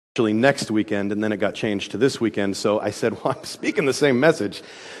actually next weekend, and then it got changed to this weekend. So I said, well, I'm speaking the same message.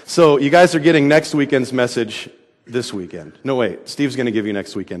 So you guys are getting next weekend's message this weekend. No, wait, Steve's going to give you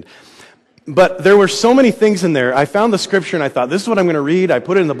next weekend. But there were so many things in there. I found the scripture and I thought, this is what I'm going to read. I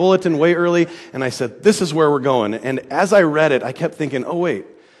put it in the bulletin way early, and I said, this is where we're going. And as I read it, I kept thinking, oh, wait,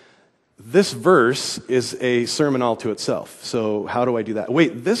 this verse is a sermon all to itself. So how do I do that?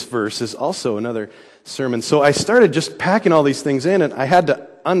 Wait, this verse is also another sermon. So I started just packing all these things in, and I had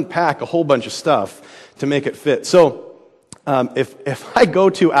to unpack a whole bunch of stuff to make it fit. So if I go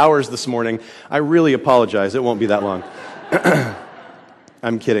 2 hours this morning, I really apologize. It won't be that long.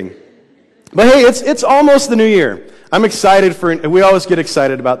 I'm kidding. But hey, it's almost the new year. I'm excited we always get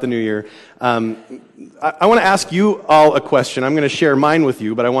excited about the new year. I want to ask you all a question. I'm going to share mine with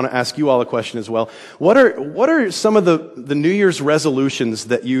you, but I want to ask you all a question as well. What are some of the New Year's resolutions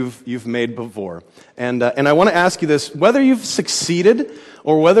that you've made before? And I want to ask you this: whether you've succeeded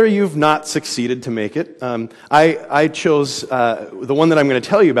or whether you've not succeeded to make it. I chose the one that I'm going to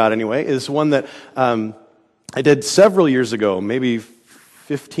tell you about anyway. Is one that I did several years ago, maybe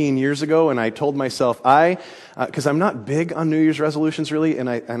 15 years ago, and I told myself because I'm not big on New Year's resolutions really, and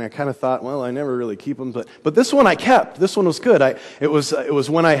I kind of thought, well, I never really keep them, but this one I kept. This one was good. It was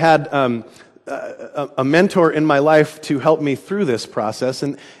when I had a mentor in my life to help me through this process,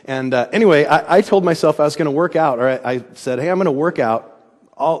 and anyway, I told myself I was going to work out, or I said, hey, I'm going to work out.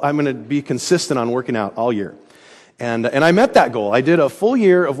 I'm going to be consistent on working out all year. And I met that goal. I did a full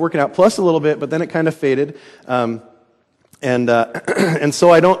year of working out plus a little bit, but then it kind of faded. And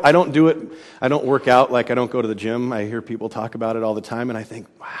so I don't do it. I don't work out, like I don't go to the gym. I hear people talk about it all the time, and I think,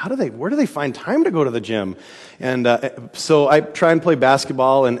 where do they find time to go to the gym? And so I try and play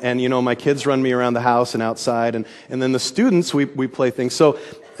basketball, and you know, my kids run me around the house and outside, and then the students, we play things. So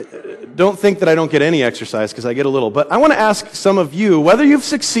don't think that I don't get any exercise, because I get a little. But I want to ask some of you, whether you've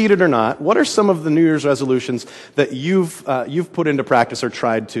succeeded or not, what are some of the New Year's resolutions that you've put into practice or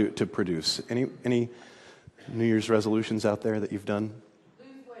tried to produce? Any New Year's resolutions out there that you've done?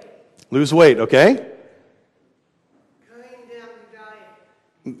 Lose weight. Lose weight, okay. Cutting down the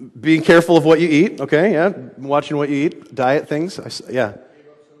diet. Being careful of what you eat, okay, yeah. Watching what you eat, diet things, yeah.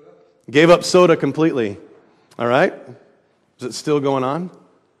 Gave up soda completely. All right. Is it still going on? 4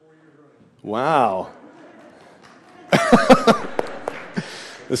 years running. Wow.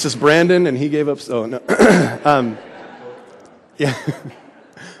 This is Brandon, and he gave up, no. Yeah.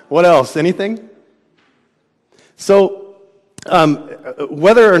 What else? Anything? So,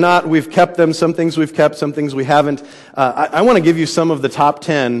 whether or not we've kept them, some things we've kept, some things we haven't, I want to give you some of the top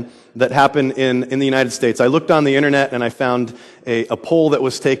 10 that happen in the United States. I looked on the internet and I found a poll that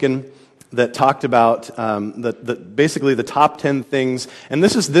was taken that talked about basically the top 10 things, and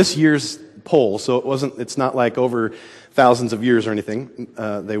this is this year's poll, so it's not like over thousands of years or anything.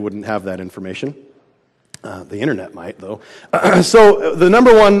 They wouldn't have that information. The internet might, though. So the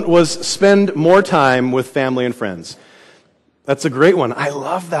number one was spend more time with family and friends. That's a great one. I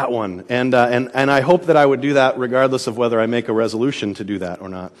love that one. And I hope that I would do that regardless of whether I make a resolution to do that or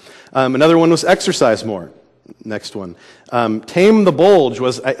not. Another one was exercise more. Next one. Tame the bulge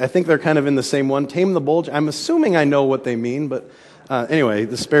was, I think they're kind of in the same one. Tame the bulge. I'm assuming I know what they mean, but anyway,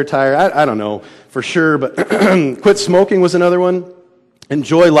 the spare tire, I don't know for sure, but quit smoking was another one.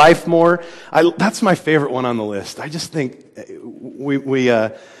 Enjoy life more. That's my favorite one on the list. I just think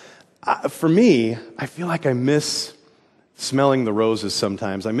for me, I feel like I miss smelling the roses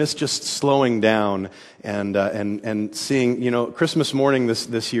sometimes. I miss just slowing down and seeing, you know, Christmas morning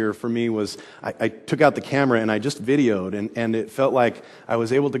this year for me was, I took out the camera and I just videoed, and it felt like I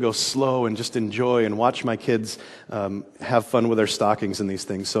was able to go slow and just enjoy and watch my kids have fun with their stockings and these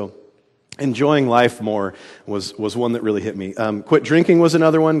things. So enjoying life more was one that really hit me. Quit drinking was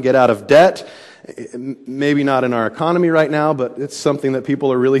another one. Get out of debt. Maybe not in our economy right now, but it's something that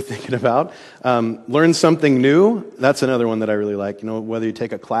people are really thinking about. Learn something new. That's another one that I really like. You know, whether you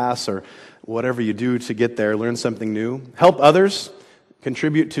take a class or whatever you do to get there, learn something new. Help others.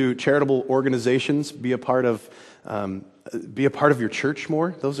 Contribute to charitable organizations. Be a part of your church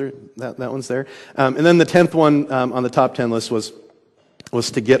more. That one's there. And then the 10th one on the top 10 list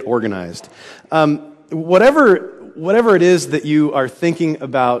was to get organized. Whatever it is that you are thinking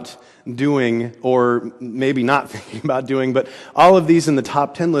about doing, or maybe not thinking about doing, but all of these in the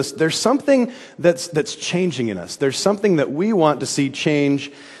top 10 list, there's something that's changing in us. There's something that we want to see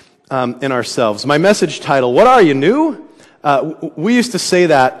change in ourselves. My message title, What Are You New? We used to say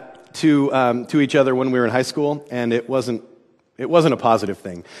that to each other when we were in high school, and it wasn't a positive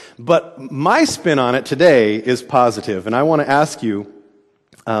thing. But my spin on it today is positive, and I want to ask you,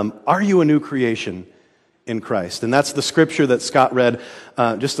 are you a new creation in Christ. And that's the scripture that Scott read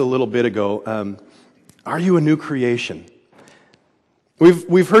just a little bit ago. Are you a new creation?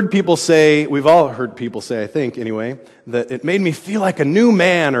 We've heard people say, we've all heard people say, I think anyway, that it made me feel like a new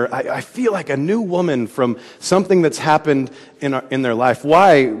man, or I feel like a new woman from something that's happened in their life.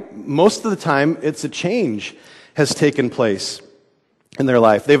 Why? Most of the time, it's a change has taken place in their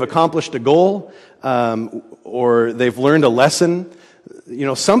life. They've accomplished a goal, or they've learned a lesson. You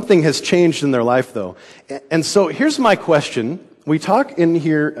know, something has changed in their life, though. And so here's my question. We talk in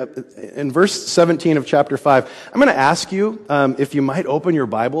here, in verse 17 of chapter 5. I'm going to ask you if you might open your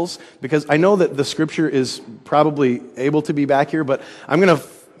Bibles, because I know that the scripture is probably able to be back here, but I'm going to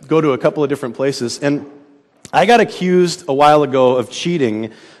go to a couple of different places. And I got accused a while ago of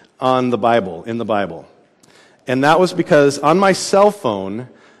cheating on the Bible, in the Bible. And that was because on my cell phone,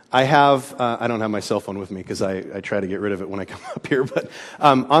 I don't have my cell phone with me because I try to get rid of it when I come up here, but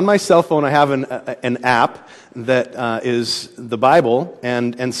on my cell phone I have an app that is the Bible,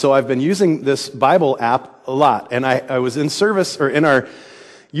 and so I've been using this Bible app a lot. And I was in service, or in our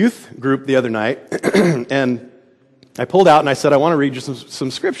youth group the other night, and I pulled out and I said, I want to read you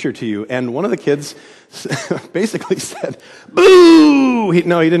some scripture to you. And one of the kids basically said, boo! He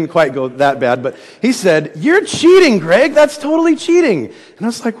didn't quite go that bad, but he said, you're cheating, Greg. That's totally cheating. And I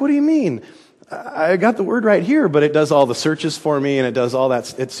was like, what do you mean? I got the word right here, but it does all the searches for me, and it does all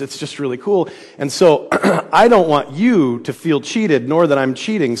that. It's just really cool. And so I don't want you to feel cheated, nor that I'm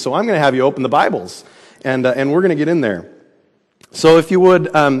cheating, so I'm going to have you open the Bibles, and we're going to get in there. So if you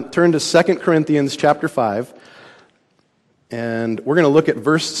would, turn to 2 Corinthians chapter 5. And we're going to look at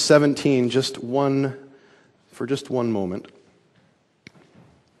verse 17 for just one moment.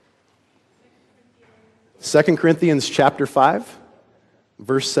 2 Corinthians chapter 5,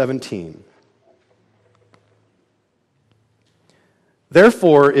 verse 17.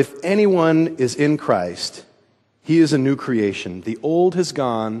 Therefore, if anyone is in Christ, he is a new creation. The old has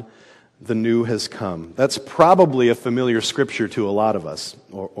gone, the new has come. That's probably a familiar scripture to a lot of us,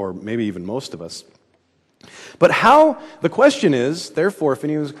 or maybe even most of us. But the question is, therefore, if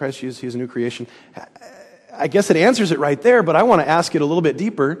anyone is in Christ, he is a new creation. I guess it answers it right there, but I want to ask it a little bit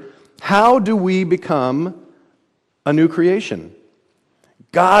deeper. How do we become a new creation?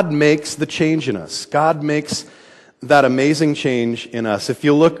 God makes the change in us. God makes that amazing change in us. If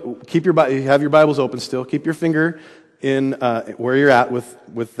you look, you have your Bibles open still, keep your finger in where you're at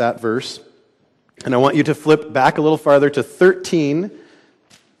with that verse. And I want you to flip back a little farther to 13,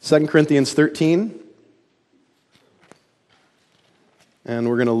 2 Corinthians 13. And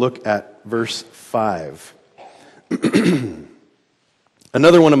we're going to look at verse 5.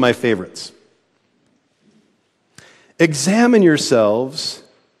 Another one of my favorites. Examine yourselves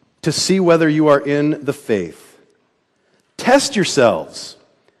to see whether you are in the faith. Test yourselves.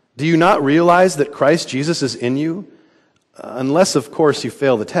 Do you not realize that Christ Jesus is in you? Unless, of course, you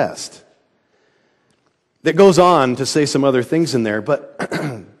fail the test. That goes on to say some other things in there, but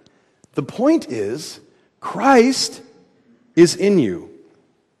the point is, Christ is in you.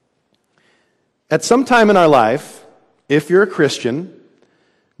 At some time in our life, if you're a Christian,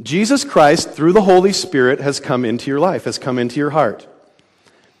 Jesus Christ, through the Holy Spirit, has come into your life, has come into your heart.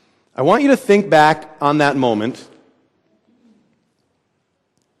 I want you to think back on that moment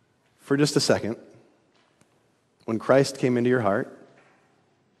for just a second, when Christ came into your heart.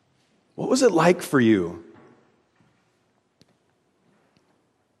 What was it like for you?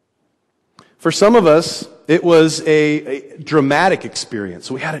 For some of us, it was a dramatic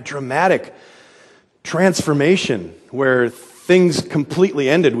experience. We had a dramatic transformation where things completely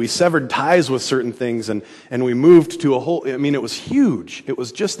ended. We severed ties with certain things and we moved to it was huge. It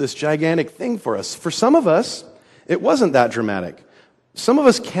was just this gigantic thing for us. For some of us, it wasn't that dramatic. Some of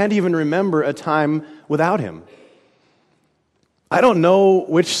us can't even remember a time without Him. I don't know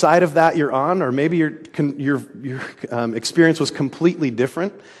which side of that you're on, or maybe your experience was completely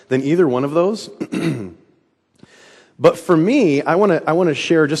different than either one of those. But for me, I want to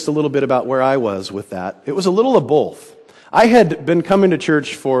share just a little bit about where I was with that. It was a little of both. I had been coming to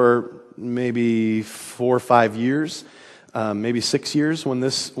church for maybe 4 or 5 years, maybe 6 years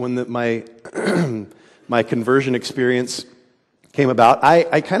when my my conversion experience came about.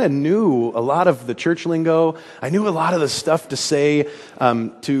 I kind of knew a lot of the church lingo. I knew a lot of the stuff to say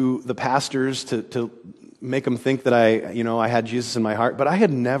to the pastors to make them think that I had Jesus in my heart. But I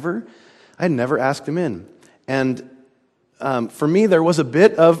had never asked Him in. And for me, there was a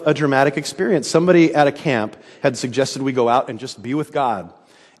bit of a dramatic experience. Somebody at a camp had suggested we go out and just be with God.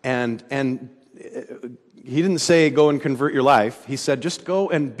 And he didn't say go and convert your life. He said just go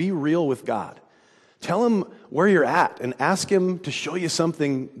and be real with God. Tell Him where you're at and ask Him to show you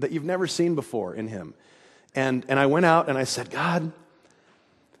something that you've never seen before in Him. And I went out and I said, God,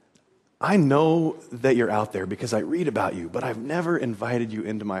 I know that you're out there because I read about you, but I've never invited you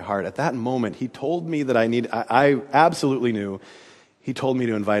into my heart. At that moment, he told me that I absolutely knew. He told me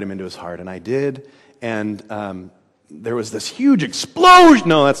to invite him into his heart, and I did. And there was this huge explosion.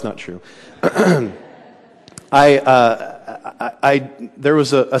 No, that's not true. There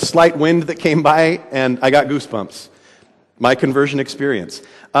was a slight wind that came by, and I got goosebumps. My conversion experience.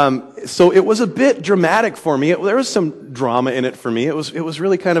 So it was a bit dramatic for me. There was some drama in it for me. It was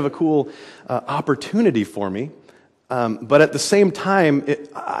really kind of a cool opportunity for me. But at the same time,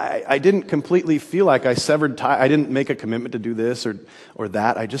 I didn't completely feel like I severed tie. I didn't make a commitment to do this or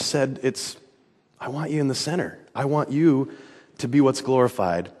that. I just said, I want you in the center. I want you to be what's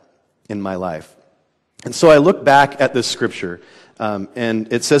glorified in my life. And so I look back at this scripture,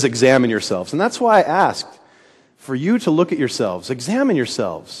 and it says, examine yourselves. And that's why I asked for you to look at yourselves, examine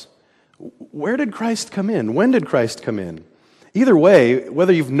yourselves. Where did Christ come in? When did Christ come in? Either way,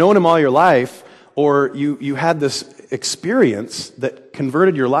 whether you've known him all your life or you had this experience that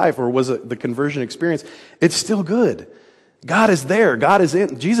converted your life or was the conversion experience, it's still good. God is there.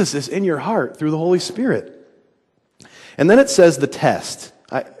 Jesus is in your heart through the Holy Spirit. And then it says the test.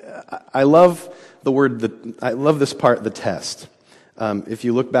 I love the word, I love this part, the test. If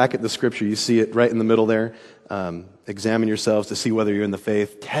you look back at the scripture, you see it right in the middle there. Examine yourselves to see whether you're in the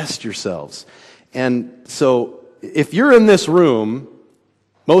faith. Test yourselves. And so if you're in this room,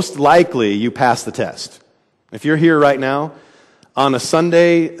 most likely you pass the test. If you're here right now, on a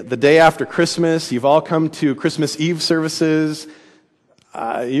Sunday, the day after Christmas, you've all come to Christmas Eve services.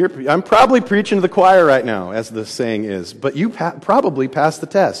 I'm probably preaching to the choir right now, as the saying is, but you probably passed the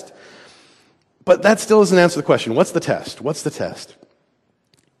test. But that still doesn't answer the question. What's the test? What's the test?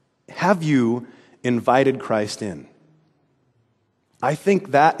 Have you invited Christ in? I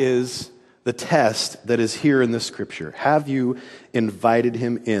think that is the test that is here in this scripture. Have you invited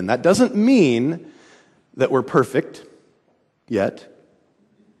him in? That doesn't mean that we're perfect yet.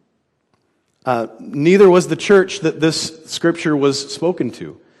 Neither was the church that this scripture was spoken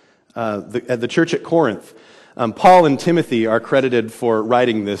to, the church at Corinth. Paul and Timothy are credited for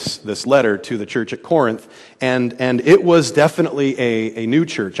writing this letter to the church at Corinth, and it was definitely a new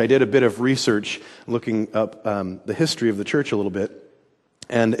church. I did a bit of research looking up the history of the church a little bit,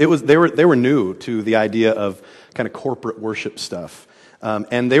 and they were new to the idea of kind of corporate worship stuff,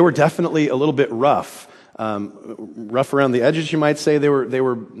 and they were definitely a little bit rough around the edges, you might say. They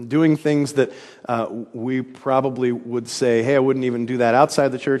were doing things that we probably would say, hey, I wouldn't even do that outside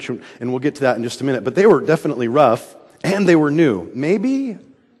the church, and we'll get to that in just a minute. But they were definitely rough, and they were new. Maybe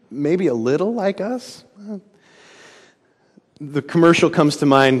a little like us. The commercial comes to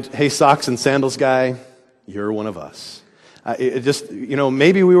mind, hey, socks and sandals guy, you're one of us.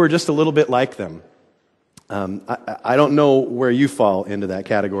 Maybe we were just a little bit like them. I don't know where you fall into that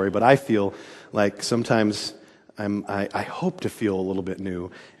category, but I feel like sometimes I hope to feel a little bit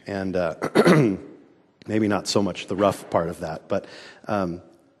new, and maybe not so much the rough part of that. But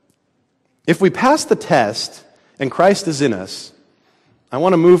if we pass the test and Christ is in us, I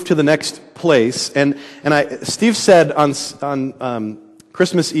want to move to the next place. And Steve said on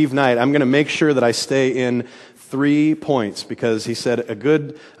Christmas Eve night, I'm going to make sure that I stay in 3 points, because he said I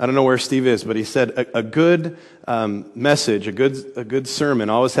don't know where Steve is, but he said a good message, a good sermon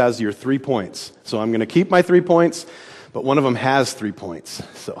always has your 3 points. So I'm going to keep my 3 points, but one of them has 3 points.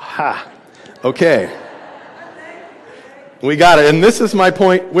 So, okay. We got it. And this is my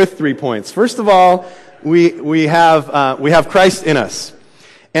point with 3 points. First of all, we have Christ in us.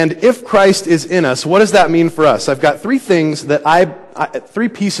 And if Christ is in us, what does that mean for us? I've got 3 things that 3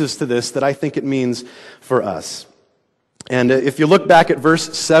 pieces to this that I think it means for us. And if you look back at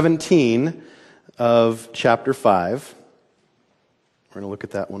verse 17 of chapter 5, we're going to look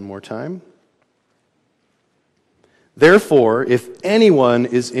at that one more time. Therefore, if anyone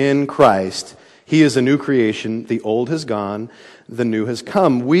is in Christ, he is a new creation. The old has gone, the new has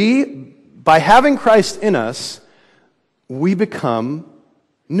come. By having Christ in us, we become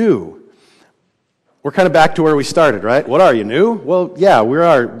new. We're kind of back to where we started, right? What are you, new? Well, yeah,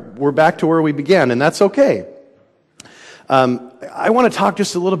 we're back to where we began, and that's okay. I want to talk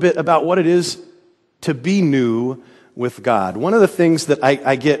just a little bit about what it is to be new with God. One of the things that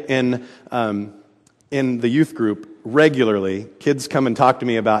I get in the youth group regularly, kids come and talk to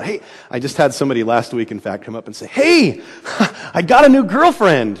me about, hey, I just had somebody last week, in fact, come up and say, hey, I got a new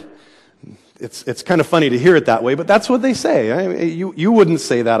girlfriend. It's kind of funny to hear it that way, but that's what they say. You wouldn't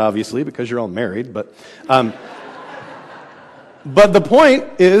say that, obviously, because you're all married, but But the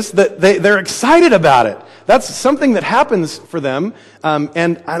point is that they're excited about it. That's something that happens for them.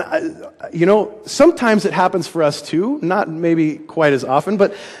 Sometimes it happens for us too. Not maybe quite as often,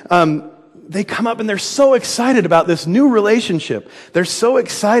 but they come up and they're so excited about this new relationship. They're so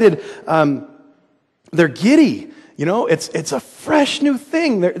excited. They're giddy. It's a fresh new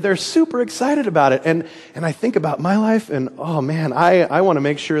thing. They're super excited about it. And I think about my life, and oh man, I want to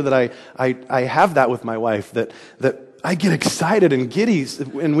make sure that I have that with my wife, that I get excited and giddy,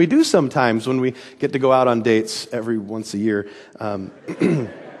 and we do sometimes when we get to go out on dates every once a year.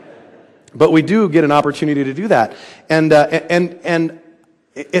 But we do get an opportunity to do that. And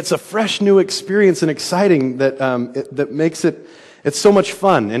it's a fresh new experience and exciting that makes it's so much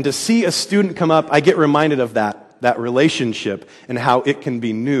fun. And to see a student come up, I get reminded of that relationship and how it can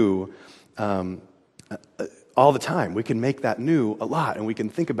be new all the time. We can make that new a lot, and we can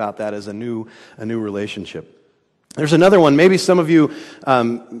think about that as a new relationship. There's another one. Maybe some of you,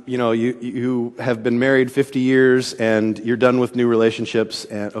 you have been married 50 years and you're done with new relationships.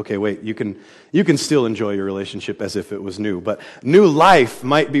 And okay, wait, you can still enjoy your relationship as if it was new. But new life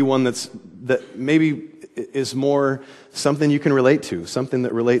might be one that maybe is more something you can relate to, something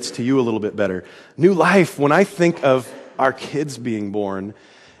that relates to you a little bit better. New life. When I think of our kids being born,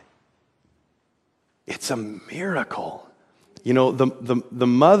 it's a miracle. The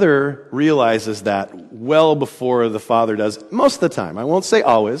mother realizes that well before the father does, most of the time. I won't say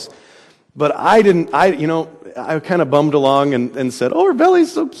always, but I kind of bummed along and said, oh, her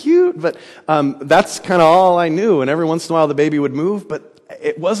belly's so cute, but that's kind of all I knew, and every once in a while the baby would move, but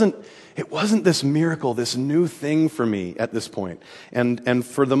it wasn't this miracle, this new thing for me at this point. And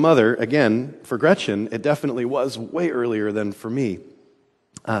for the mother, again, for Gretchen, it definitely was way earlier than for me.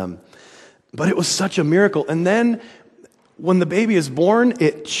 But it was such a miracle. And then when the baby is born,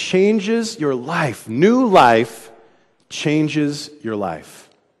 it changes your life. New life changes your life.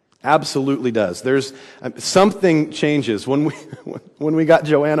 Absolutely does. There's something changes. When we got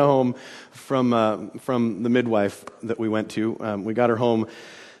Joanna home from the midwife that we went to, we got her home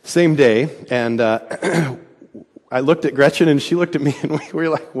same day, and I looked at Gretchen and she looked at me, and we were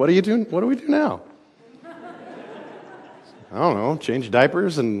like, "What are you doing? What do we do now?" I don't know. Change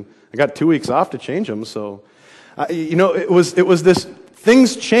diapers, and I got 2 weeks off to change them, so. It was this,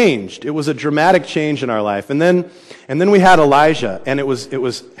 things changed. It was a dramatic change in our life. And then we had Elijah, and it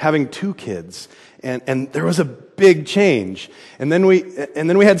was having 2 kids. And there was a big change. And then we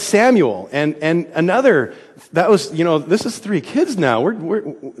had Samuel, and another, that was, this is 3 kids now.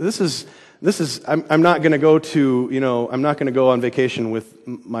 I'm not going to go to, I'm not going to go on vacation with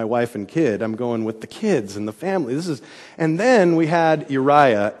my wife and kid. I'm going with the kids and the family. And then we had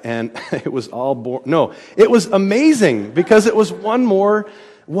Uriah, and it was all it was amazing because it was one more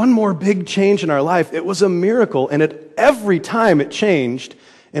big change in our life. It was a miracle, and every time it changed,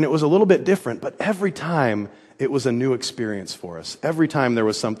 and it was a little bit different, but every time it was a new experience for us. Every time there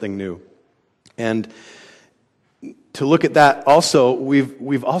was something new. And to look at that also,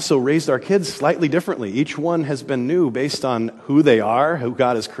 we've also raised our kids slightly differently. Each one has been new based on who they are, who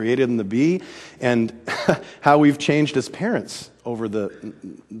God has created them to be, and how we've changed as parents over the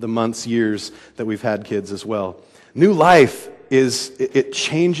months, years that we've had kids as well. New life it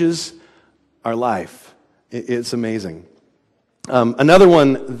changes our life. It's amazing. Another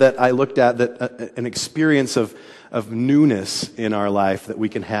one that I looked at, that an experience of newness in our life that we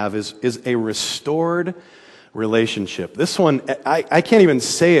can have is a restored relationship. This one, I can't even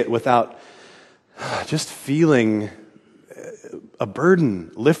say it without just feeling a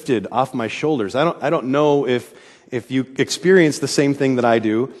burden lifted off my shoulders. I don't know if you experience the same thing that I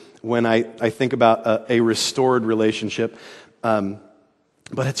do when I think about a restored relationship, but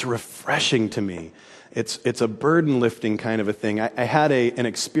it's refreshing to me. It's a burden lifting kind of a thing. I had an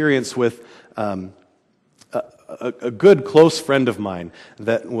experience with a good close friend of mine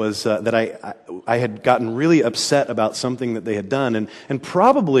that was that I had gotten really upset about something that they had done, and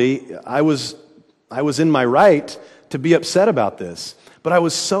probably I was in my right to be upset about this, but I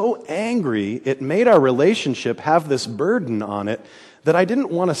was so angry it made our relationship have this burden on it that I didn't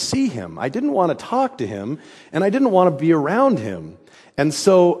want to see him, I didn't want to talk to him, and I didn't want to be around him. And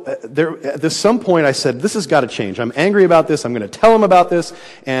so at some point I said, this has got to change. I'm angry about this. I'm going to tell him about this,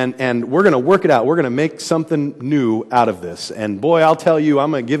 and we're going to work it out. We're going to make something new out of this. And boy, I'll tell you,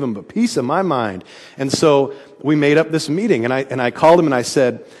 I'm going to give him a piece of my mind. And so we made up this meeting, and I called him and I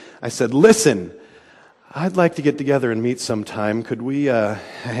said, listen, I'd like to get together and meet sometime. Could we? I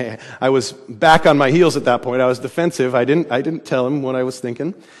was back on my heels at that point. I was defensive. I didn't tell him what I was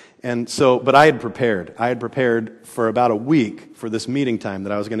thinking. And so, but I had prepared. I had prepared for about a week for this meeting time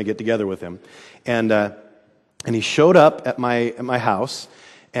that I was going to get together with him. And And he showed up at my house,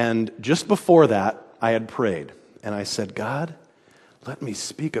 and just before that, I had prayed. And I said, God, let me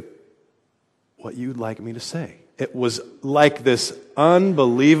speak what you'd like me to say. It was like this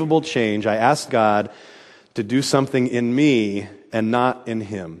unbelievable change. I asked God to do something in me and not in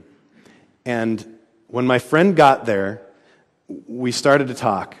him. And when my friend got there, we started to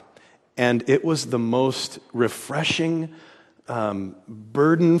talk, and it was the most refreshing,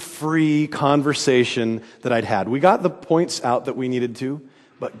 burden-free conversation that I'd had. We got the points out that we needed to,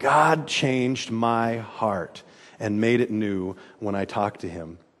 but God changed my heart and made it new when I talked to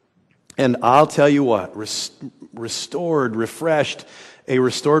him. And I'll tell you what, restored, refreshed, a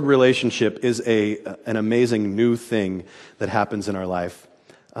restored relationship is an amazing new thing that happens in our life.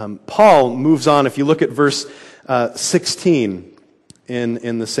 Paul moves on. If you look at verse 16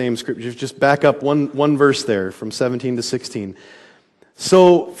 in the same scripture, just back up one verse there from 17 to 16.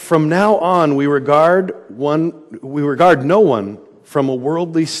 So from now on, we regard no one from a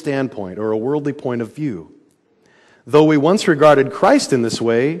worldly standpoint or a worldly point of view. Though we once regarded Christ in this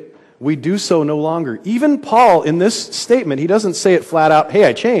way, we do so no longer. Even Paul, in this statement, he doesn't say it flat out, hey,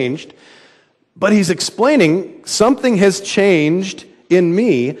 I changed, but he's explaining something has changed in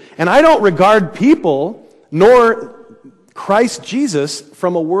me, and I don't regard people nor Christ Jesus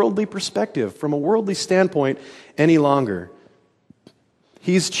from a worldly perspective, from a worldly standpoint any longer.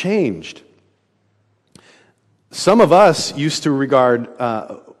 He's changed. Some of us used to regard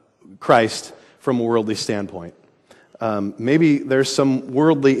Christ from a worldly standpoint. Maybe there's some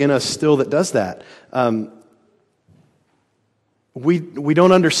worldly in us still that does that. We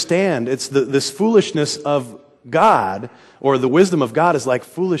don't understand. It's this foolishness of God, or the wisdom of God is like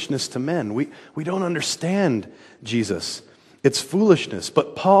foolishness to men. We don't understand Jesus. It's foolishness.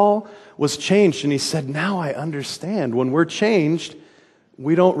 But Paul was changed, and he said, now I understand. When we're changed,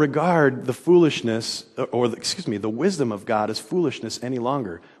 we don't regard the foolishness, the wisdom of God as foolishness any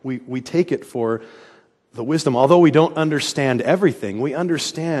longer. We take it for the wisdom. Although we don't understand everything, we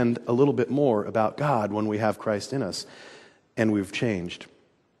understand a little bit more about God when we have Christ in us, and we've changed.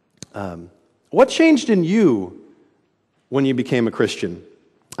 What changed in you when you became a Christian?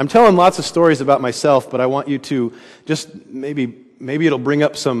 I'm telling lots of stories about myself, but I want you to just maybe it'll bring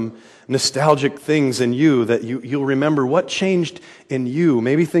up some nostalgic things in you that you'll remember what changed in you.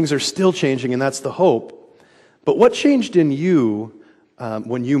 Maybe things are still changing, and that's the hope. But what changed in you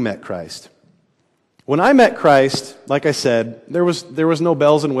when you met Christ? When I met Christ, like I said, there was no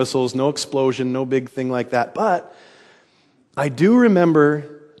bells and whistles, no explosion, no big thing like that. But I do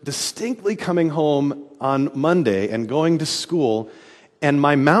remember distinctly coming home on Monday and going to school, and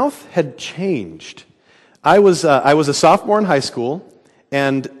my mouth had changed. I was a sophomore in high school,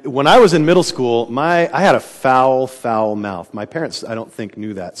 and when I was in middle school, I had a foul mouth. My parents, I don't think,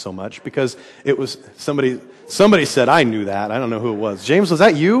 knew that so much because it was somebody said I knew that. I don't know who it was. James, was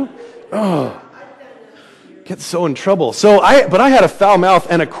that you? Oh. Get so in trouble. But I had a foul mouth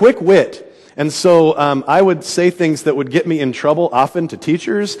and a quick wit. And so I would say things that would get me in trouble, often to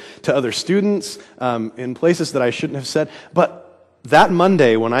teachers, to other students, in places that I shouldn't have said. But that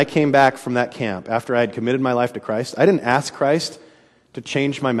Monday, when I came back from that camp, after I had committed my life to Christ, I didn't ask Christ to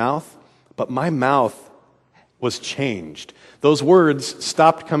change my mouth, but my mouth was changed. Those words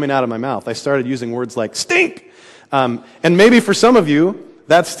stopped coming out of my mouth. I started using words like stink. And maybe for some of you,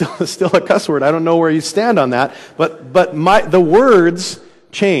 that's still a cuss word. I don't know where you stand on that. But the words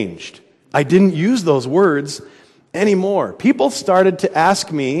changed. I didn't use those words anymore. People started to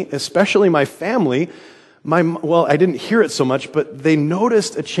ask me, especially my family, I didn't hear it so much, but they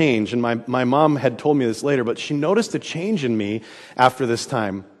noticed a change. And my mom had told me this later, but she noticed a change in me after this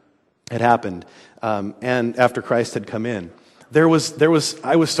time had happened, and after Christ had come in. I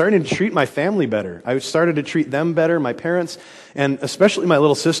was starting to treat my family better. I started to treat them better, my parents, and especially my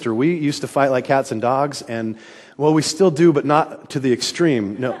little sister. We used to fight like cats and dogs, and, well, we still do, but not to the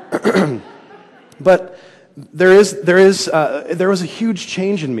extreme. No. But there was a huge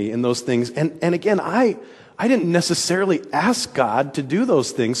change in me in those things. And again, I didn't necessarily ask God to do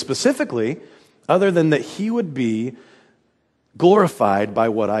those things specifically, other than that He would be glorified by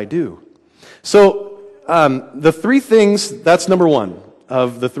what I do. So, the three things, that's number one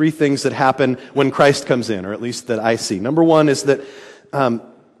of the three things that happen when Christ comes in, or at least that I see. Number one is that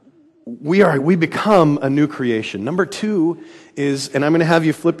we become a new creation. Number two is, and I'm going to have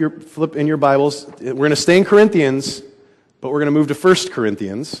you flip in your Bibles. We're going to stay in Corinthians, but we're going to move to 1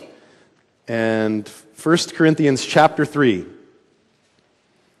 Corinthians. And 1 Corinthians chapter 3.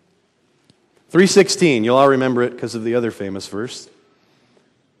 3:16. You'll all remember it because of the other famous verse.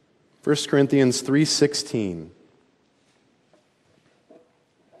 1 Corinthians 3:16.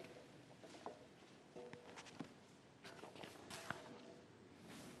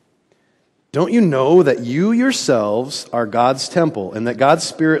 Don't you know that you yourselves are God's temple and that God's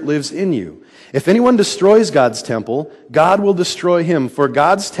Spirit lives in you? If anyone destroys God's temple, God will destroy him, for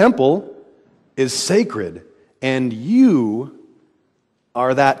God's temple is sacred, and you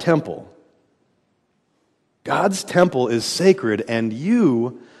are that temple. God's temple is sacred, and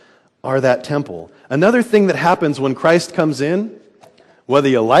you are that temple. Another thing that happens when Christ comes in, whether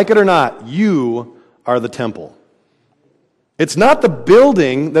you like it or not, you are the temple. It's not the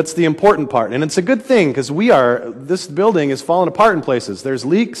building that's the important part, and it's a good thing because this building is falling apart in places. There's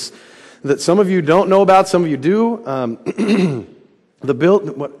leaks that some of you don't know about, some of you do. I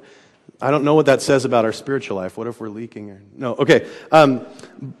don't know what that says about our spiritual life. What if we're leaking? No, okay.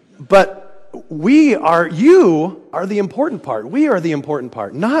 But you are the important part. We are the important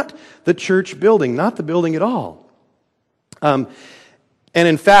part, not the church building, not the building at all. And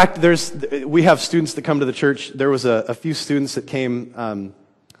in fact, we have students that come to the church. There was a few students that came,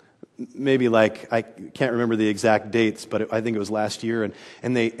 maybe I can't remember the exact dates, but I think it was last year,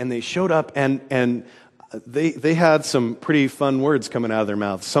 and they showed up and they had some pretty fun words coming out of their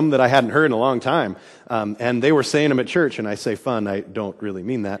mouths, some that I hadn't heard in a long time, and they were saying them at church. And I say fun, I don't really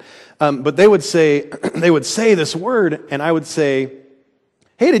mean that, but they would say this word, and I would say,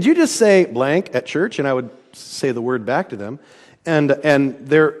 "Hey, did you just say blank at church?" And I would say the word back to them. And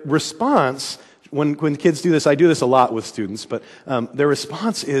their response, when kids do this, I do this a lot with students, but their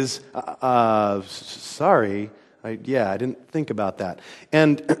response is, sorry, I didn't think about that.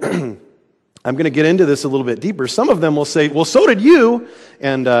 And I'm going to get into this a little bit deeper. Some of them will say, well, so did you.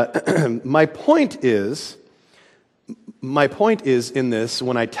 And my point is in this,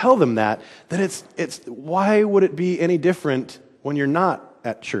 when I tell them that it's why would it be any different when you're not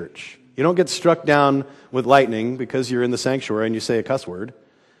at church? You don't get struck down with lightning because you're in the sanctuary and you say a cuss word.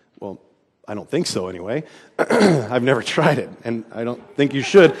 Well, I don't think so anyway. I've never tried it, and I don't think you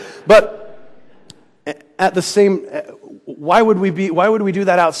should. But at the same, why would we do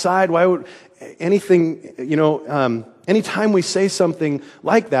that outside? Why would anything, anytime we say something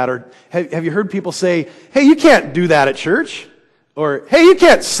like that, or have you heard people say, "Hey, you can't do that at church," or "Hey, you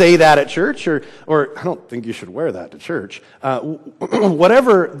can't say that at church," or "I don't think you should wear that to church."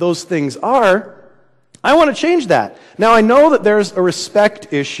 Whatever those things are, I want to change that. Now, I know that there's a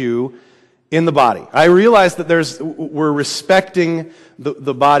respect issue in the body. I realize that we're respecting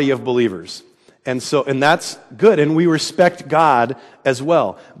the body of believers. And that's good, and we respect God as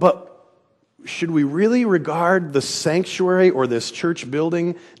well. But should we really regard the sanctuary or this church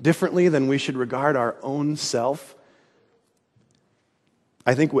building differently than we should regard our own self?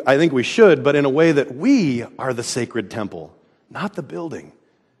 I think we should, but in a way that we are the sacred temple, not the building.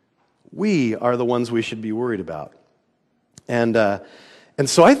 We are the ones we should be worried about. And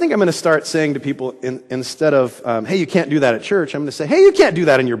so I think I'm going to start saying to people, instead of, "Hey, you can't do that at church," I'm going to say, "Hey, you can't do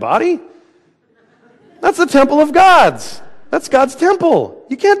that in your body. That's the temple of God's. That's God's temple.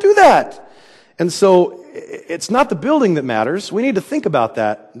 You can't do that." And so it's not the building that matters. We need to think about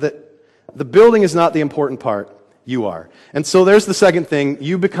that the building is not the important part. You are. And so there's the second thing.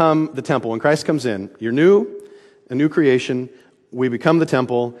 You become the temple. When Christ comes in, you're new, a new creation. We become the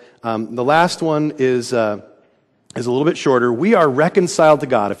temple. The last one is a little bit shorter. We are reconciled to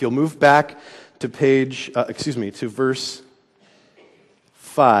God. If you'll move back to to verse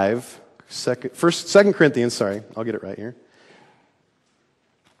 5. 2 Corinthians, sorry, I'll get it right here.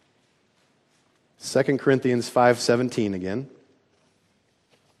 2 Corinthians 5:17 again.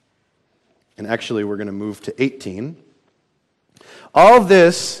 And actually, we're going to move to 18. All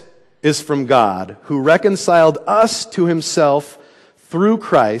this is from God, who reconciled us to himself through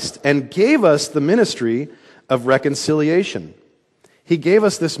Christ and gave us the ministry of reconciliation. He gave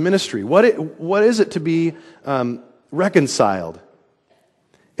us this ministry. What is it to be reconciled?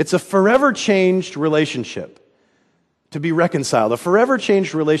 It's a forever changed relationship. To be reconciled, a forever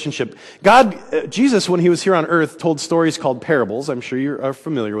changed relationship. Jesus, when he was here on earth, told stories called parables. I'm sure you are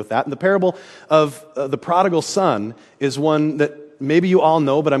familiar with that. And the parable of the prodigal son is one that maybe you all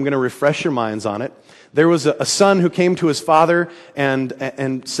know, but I'm going to refresh your minds on it. There was a son who came to his father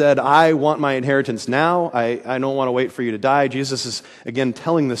and said, "I want my inheritance now. I don't want to wait for you to die." Jesus is, again,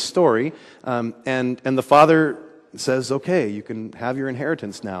 telling this story. And the father says, "Okay, you can have your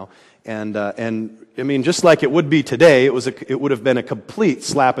inheritance now." And I mean, just like it would be today, it would have been a complete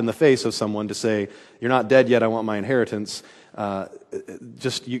slap in the face of someone to say, "You're not dead yet, I want my inheritance."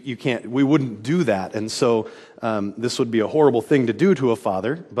 You can't, we wouldn't do that. And so this would be a horrible thing to do to a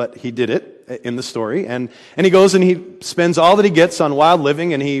father, but he did it in the story. And he goes and he spends all that he gets on wild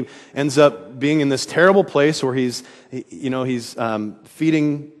living, and he ends up being in this terrible place where he's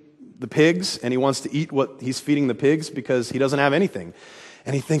feeding the pigs, and he wants to eat what he's feeding the pigs because he doesn't have anything.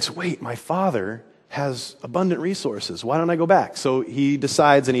 And he thinks, wait, my father has abundant resources. Why don't I go back? So he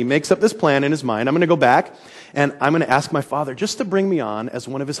decides and he makes up this plan in his mind. I'm going to go back and I'm going to ask my father just to bring me on as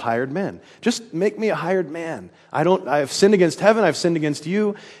one of his hired men. Just make me a hired man. I've sinned against heaven. I've sinned against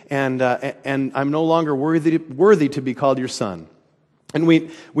you. And I'm no longer worthy to be called your son. And we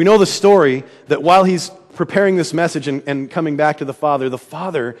know the story that while he's preparing this message and coming back to the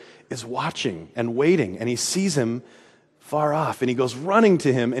father is watching and waiting, and he sees him far off, and he goes running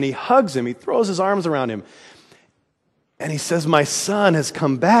to him, and he hugs him, he throws his arms around him, and he says, my son has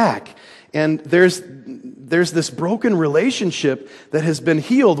come back. And there's this broken relationship that has been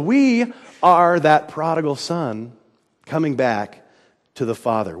healed. We are that prodigal son coming back to the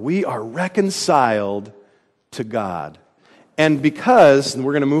Father. We are reconciled to God. And because, and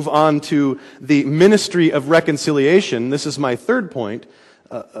we're going to move on to the ministry of reconciliation, this is my third point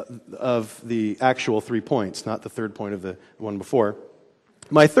of the actual 3 points, not the third point of the one before.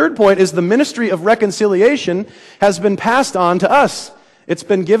 My third point is the ministry of reconciliation has been passed on to us. It's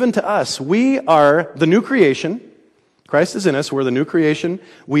been given to us. We are the new creation. Christ is in us. We're the new creation.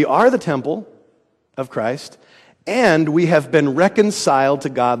 We are the temple of Christ. And we have been reconciled to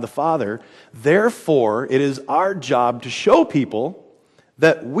God the Father. Therefore, it is our job to show people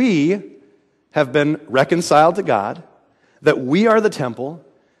that we have been reconciled to God, that we are the temple,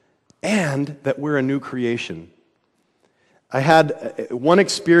 and that we're a new creation. I had one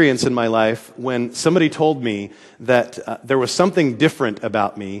experience in my life when somebody told me that there was something different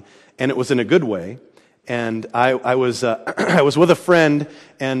about me, and it was in a good way. And I was I was with a friend,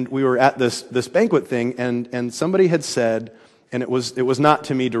 and we were at this banquet thing, and somebody had said, and it was not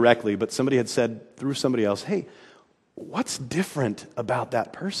to me directly, but somebody had said through somebody else, hey, what's different about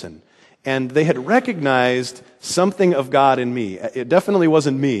that person? And they had recognized something of God in me. It definitely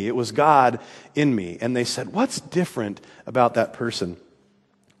wasn't me. It was God in me. And they said, what's different about that person?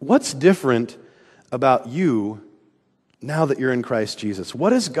 What's different about you now that you're in Christ Jesus?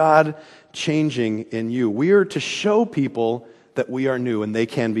 What is God changing in you? We are to show people that we are new, and they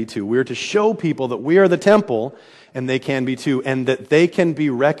can be too. We are to show people that we are the temple, and they can be too, and that they can be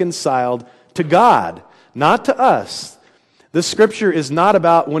reconciled to God, not to us. This scripture is not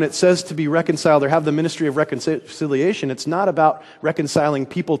about, when it says to be reconciled or have the ministry of reconciliation, it's not about reconciling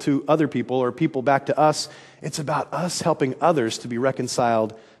people to other people or people back to us. It's about us helping others to be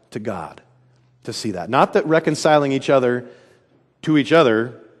reconciled to God, to see that. Not that reconciling each other to each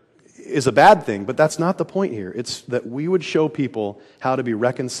other is a bad thing, but that's not the point here. It's that we would show people how to be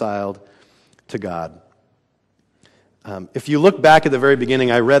reconciled to God. If you look back at the very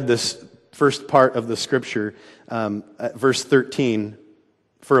beginning, I read this first part of the scripture, at verse 13,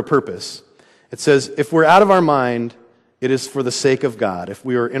 for a purpose. It says, if we're out of our mind, it is for the sake of God. If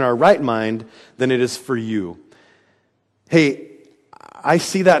we are in our right mind, then it is for you. Hey, I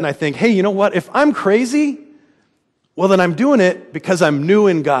see that and I think, hey, you know what? If I'm crazy, well, then I'm doing it because I'm new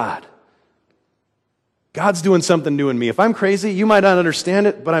in God. God's doing something new in me. If I'm crazy, you might not understand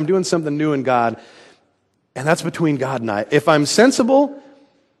it, but I'm doing something new in God. And that's between God and I. If I'm sensible,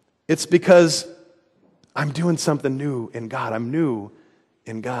 it's because I'm doing something new in God. I'm new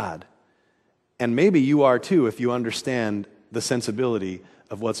in God. And maybe you are too if you understand the sensibility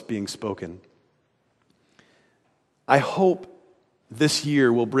of what's being spoken. I hope this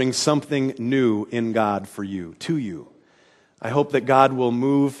year will bring something new in God for you, to you. I hope that God will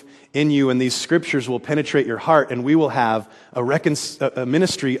move in you and these scriptures will penetrate your heart and we will have a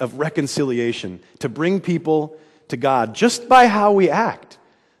ministry of reconciliation to bring people to God just by how we act.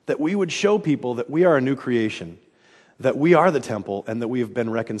 That we would show people that we are a new creation, that we are the temple, and that we have been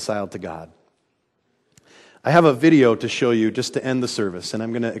reconciled to God. I have a video to show you just to end the service, and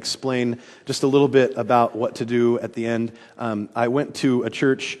I'm going to explain just a little bit about what to do at the end. I went to a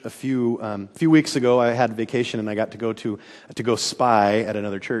church a few weeks ago. I had vacation, and I got to go spy at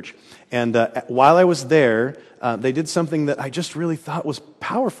another church. And while I was there, they did something that I just really thought was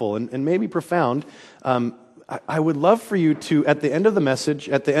powerful and maybe profound. I would love for you to, at the end of the message,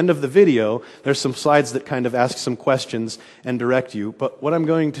 at the end of the video, there's some slides that kind of ask some questions and direct you. But what I'm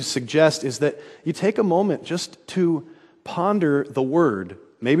going to suggest is that you take a moment just to ponder the word.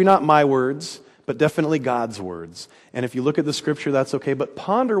 Maybe not my words, but definitely God's words. And if you look at the scripture, that's okay. But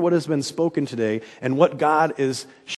ponder what has been spoken today and what God is